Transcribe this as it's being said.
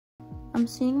I'm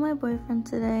seeing my boyfriend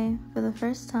today for the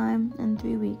first time in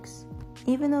 3 weeks.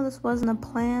 Even though this wasn't a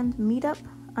planned meetup,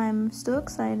 I'm still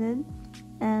excited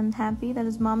and happy that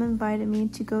his mom invited me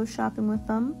to go shopping with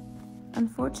them.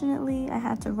 Unfortunately, I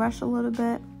had to rush a little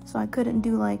bit, so I couldn't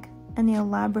do like any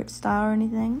elaborate style or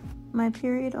anything. My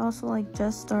period also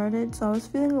just started, so I was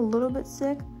feeling a little bit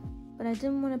sick, but I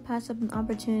didn't want to pass up an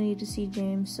opportunity to see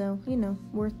James, so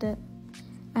worth it.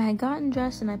 I had gotten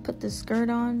dressed and I put this skirt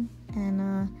on, and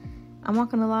I'm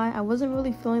not gonna lie, I wasn't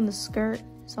really feeling the skirt,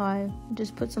 so I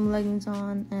just put some leggings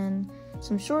on and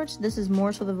some shorts. This is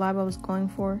more so the vibe I was going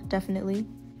for, definitely.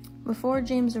 Before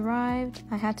James arrived,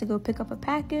 I had to go pick up a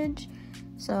package,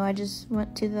 so I just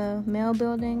went to the mail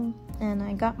building and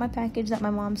I got my package that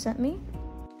my mom sent me.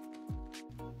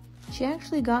 She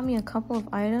actually got me a couple of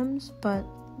items, but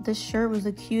this shirt was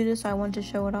the cutest, so I wanted to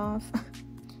show it off.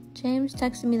 James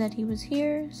texted me that he was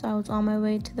here, so I was on my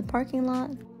way to the parking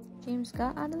lot. James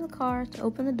got out of the car to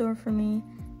open the door for me,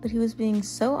 but he was being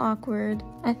so awkward.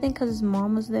 I think because his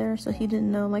mom was there, so he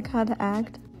didn't know how to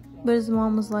act. But his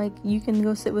mom was like, "You can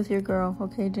go sit with your girl,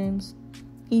 okay, James?"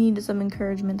 He needed some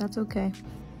encouragement, that's okay.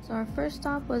 So our first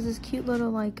stop was this cute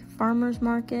little farmer's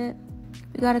market.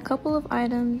 We got a couple of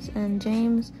items and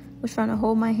James was trying to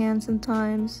hold my hand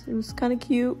sometimes. It was kind of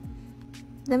cute.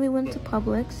 Then we went to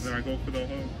Publix. Then I go for the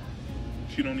hug.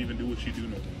 She don't even do what she do no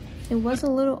more. It was a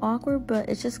little awkward, but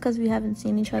it's just because we haven't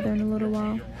seen each other in a little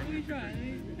while. Let me try.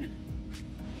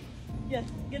 Yes,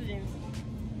 get it, James.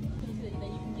 You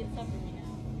can get some from me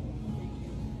now.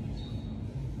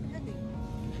 Thank you.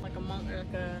 Like a monk,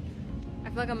 I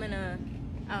feel like I'm in a,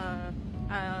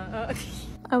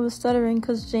 I was stuttering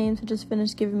because James had just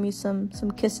finished giving me some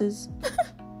kisses.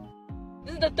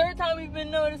 This is the third time we've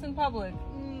been noticed in public.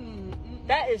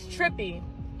 That is trippy.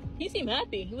 He seemed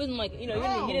happy. He wasn't he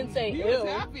didn't say he ew. was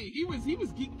happy. He was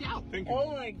geeked out. Thank you.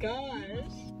 Oh my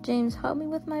gosh. James helped me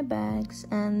with my bags,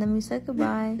 and then we said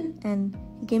goodbye, and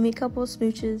he gave me a couple of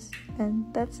smooches, and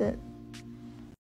that's it.